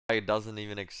It doesn't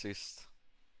even exist.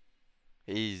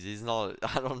 He's not.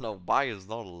 I don't know why he's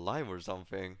not alive or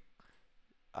something.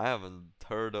 I haven't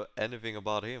heard anything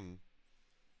about him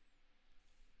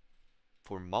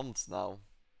for months now.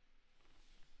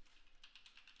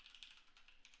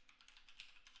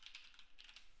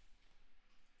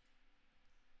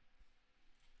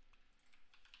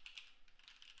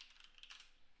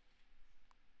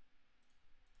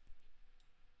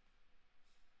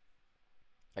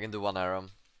 I can do one arrow.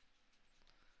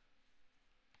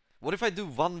 What if I do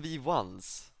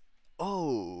 1v1s?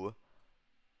 Oh!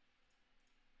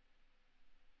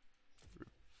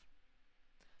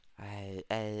 Ay.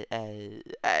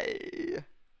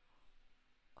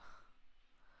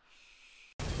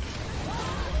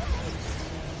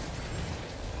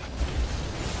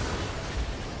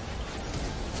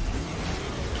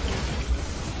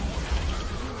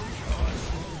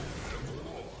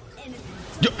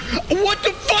 What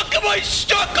the fuck am I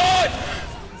stuck on?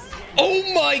 Oh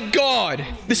my god!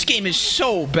 This game is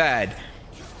so bad.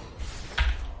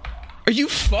 Are you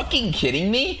fucking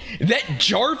kidding me? That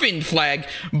Jarvan flag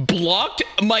blocked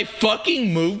my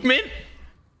fucking movement?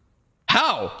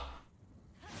 How?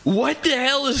 What the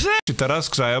hell is that? Czy teraz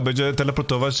XAYO będzie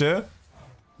teleportować się?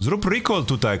 Zrób recall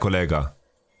tutaj, kolega.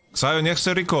 XAYO nie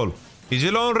chce recall. I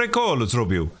zielony recall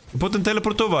zrobił. I potem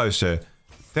teleportował się.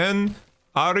 Ten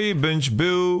Ari będzie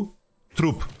był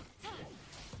trup.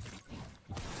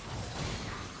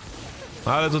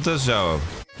 Ale to też działa.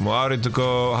 Bo Ari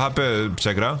tylko HP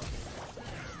przegra.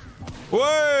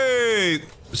 Oj!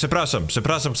 Przepraszam,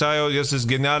 XAYO, jesteś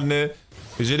genialny.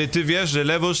 Jeżeli ty wiesz, że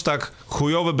Lewusz tak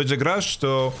chujowo będzie grać,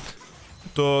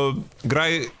 to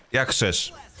graj jak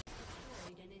chcesz.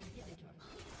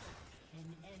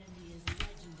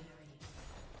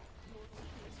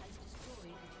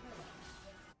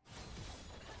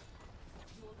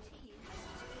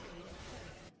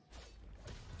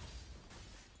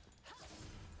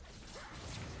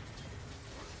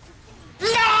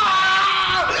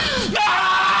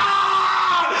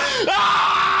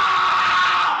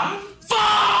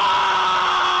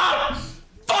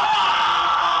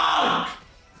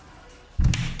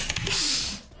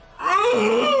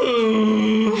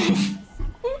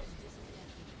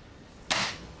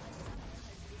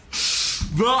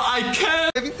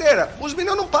 Inteira. Os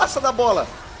meninos não passam da bola.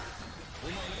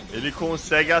 Ele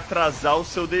consegue atrasar o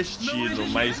seu destino,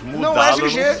 mas Não é mudá-lo eu não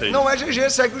GG, sei. não é GG,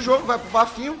 segue o jogo, vai pro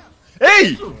bafinho.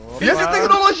 Ei! E essa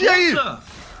tecnologia aí?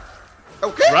 É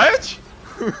o quê? Riot?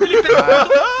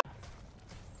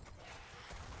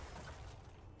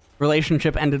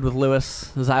 Relationship ended with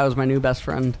Lewis. XAYO's my new best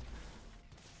friend.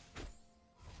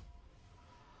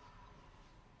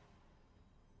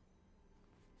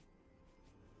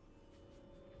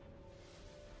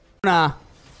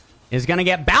 Is gonna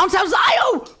get bounced out.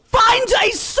 XAYO finds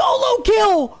a solo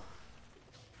kill.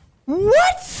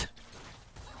 What?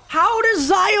 How does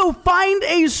XAYO find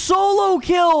a solo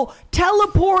kill?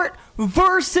 Teleport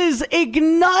versus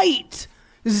Ignite.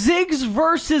 Ziggs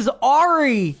versus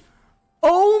Ari.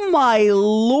 Oh my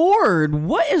lord,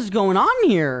 what is going on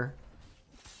here?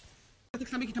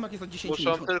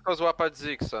 Muszą tylko złapać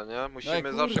Ziggsa, nie?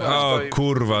 Musimy zawsze... O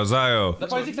kurwa, XAYO.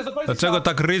 Dlaczego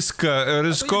tak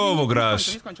ryskowo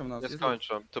grasz? Nie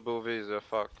skończą, to był wizja,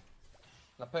 fuck.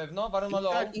 Na pewno, Baron ma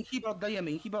low. Tak,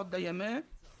 inhiba oddajemy.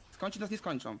 Skończy nas nie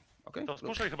skończą. Okay? To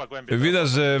spuszczaj chyba głębiej. Widać,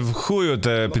 że w chuju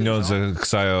te pieniądze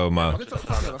XAYO ma.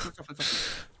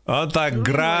 O tak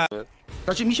gra.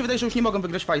 Znaczy mi się wydaje, że już nie mogą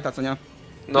wygrać fighta, co nie?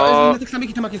 No, na tych samych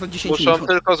itemach jest od 10 muszą minut.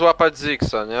 tylko złapać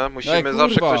Ziggsa, nie? Musimy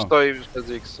zawsze ktoś stoi przed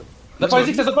Ziggsem.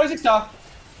 Zapal Ziggsa!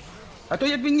 A to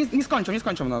jakby nie skończą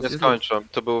nas. Nie skończą,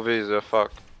 to był wizja,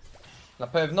 fuck. Na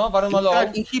pewno, Baron ma low.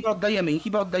 Tak, inhiba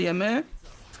oddajemy.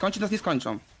 Skończy nas nie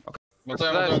skończą. Okay. No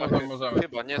to możemy.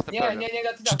 Chyba, nie jestem Nie, pewien.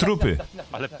 Czy trupy?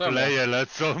 Ale pleje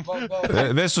lecą.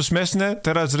 Wiesz co śmieszne?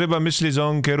 Teraz ryba myśli, że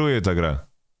on kieruje ta gra.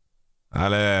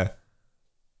 Ale...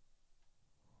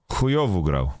 chujowo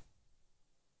grał.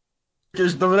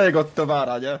 Jakiegoś dobrego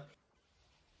towara, nie?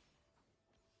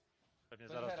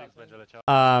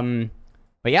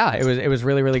 But yeah, it was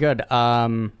really good.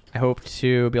 I hope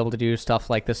to be able to do stuff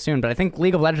like this soon, but I think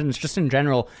League of Legends just in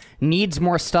general needs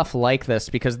more stuff like this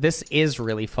because this is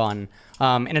really fun.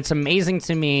 And it's amazing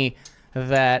to me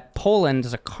that Poland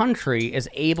as a country is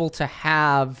able to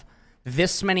have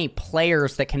this many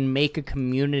players that can make a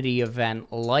community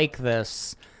event like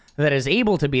this that is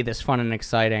able to be this fun and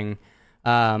exciting.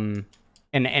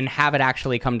 And have it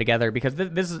actually come together because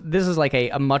this is like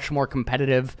a much more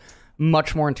competitive,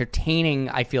 much more entertaining,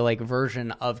 I feel like,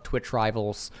 version of Twitch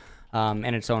Rivals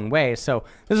in its own way. So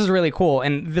this is really cool,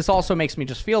 and this also makes me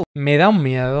just feel... Me da un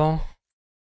miedo.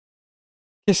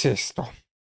 ¿Qué es esto?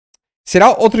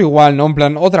 Será otro igual, ¿no? En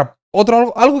plan,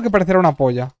 algo que parecerá una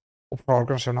polla. Por favor,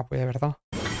 que no sea una polla, ¿verdad?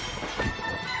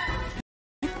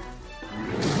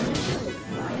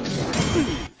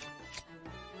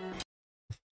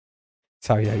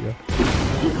 Sabía yo.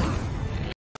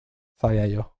 Sabía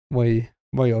yo. Muy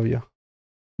obvio.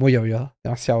 Muy obvio.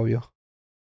 Demasiado obvio.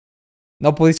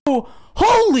 No podéis...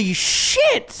 Holy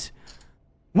shit!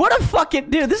 What a fucking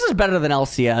dude! This is better than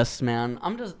LCS, man.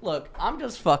 I'm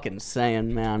just fucking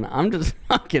saying, man. I'm just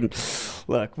fucking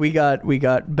look. We got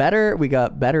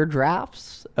better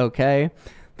drafts. Okay,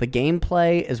 the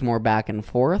gameplay is more back and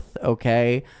forth.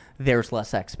 Okay, there's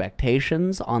less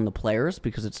expectations on the players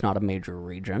because it's not a major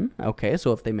region. Okay,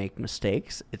 so if they make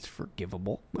mistakes, it's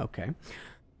forgivable. Okay.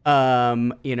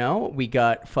 You know, we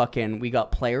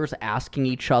got players asking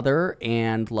each other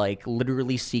and like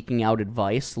literally seeking out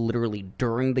advice literally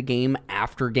during the game,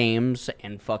 after games,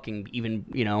 and fucking even,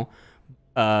 you know,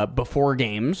 before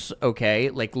games, okay?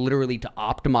 Like literally to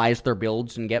optimize their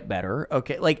builds and get better.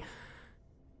 Okay, like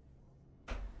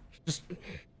just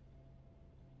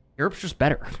Europe's just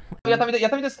better. Ja tam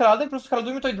idę z Heraldem, po prostu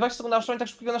Heraldujmy to i 20 sekund na szalonie, tak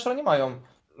szybkiego na szalonie nie mają.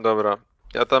 Dobra,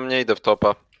 ja tam nie idę w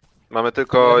topa. Mamy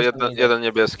tylko jeden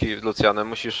niebieski z Lucianem,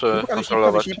 musisz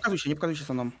kontrolować. Nie pokazuj się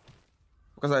ze mną.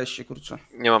 Pokazałeś się, kurczę.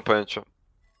 Nie mam pojęcia.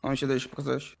 On się daje, się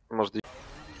pokazałeś. Możliwe.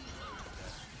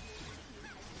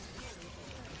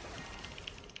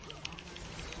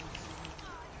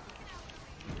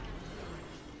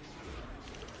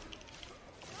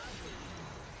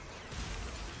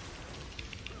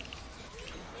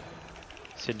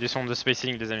 C'est une leçon de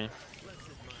spacing, les amis.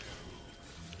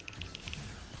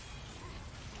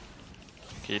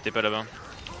 Ok, il était pas là-bas.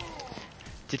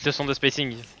 Petite leçon de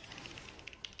spacing.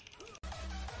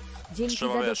 Dzięki za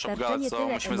dostarczenie tyle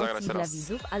emocji dla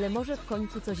widzów, ale może w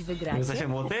końcu coś wygracie?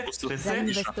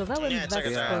 Zainwestowałem w was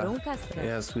sporą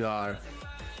kasę. Yes, we are.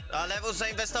 A Lewus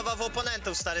zainwestował w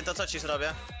oponentów, stary, to co ci zrobię?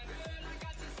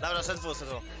 Dobra, Z2.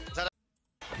 Zaraz...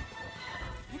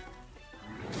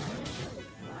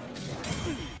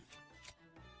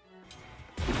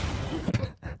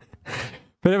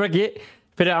 Pero ¿por qué?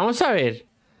 Pero vamos a ver.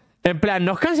 En plan,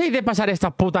 ¿no os cansáis de pasar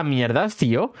estas putas mierdas,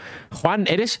 tío? Juan,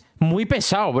 eres muy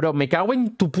pesado, bro. Me cago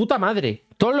en tu puta madre.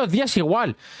 Todos los días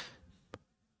igual.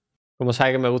 Como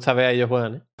sabe que me gusta ver a ellos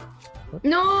juegan, ¿eh?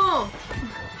 ¡No!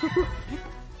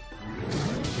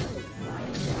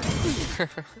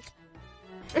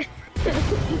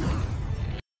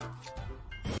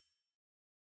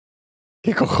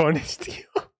 ¿Qué cojones, tío?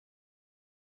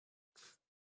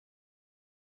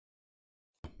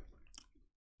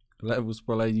 Lewus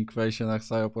polejnik wejście na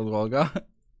XAYO podłoga.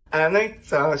 No i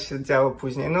co się działo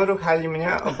później? No ruchali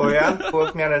mnie oboje,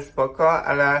 było w miarę spoko,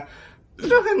 ale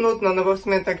trochę nudno, no bo w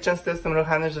sumie tak często jestem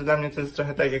ruchany, że dla mnie to jest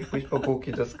trochę tak jak pójść po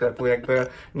bułki do sklepu, jakby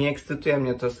nie ekscytuje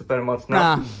mnie to super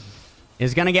mocno.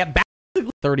 Is gonna get back in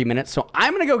 30 minutes, so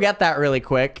I'm gonna go get that really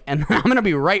quick, and then I'm gonna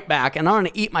be right back, and I'm gonna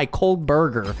eat my cold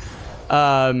burger.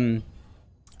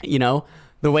 You know,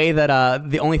 the way that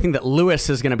the only thing that Lewis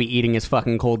is gonna be eating is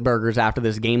fucking cold burgers after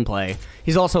this gameplay.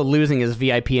 He's also losing his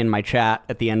VIP in my chat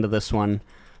at the end of this one.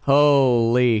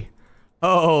 Holy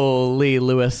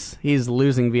Lewis, he's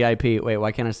losing VIP. Wait,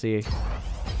 why can't I see?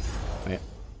 Wait,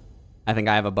 I think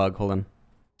I have a bug. Hold on.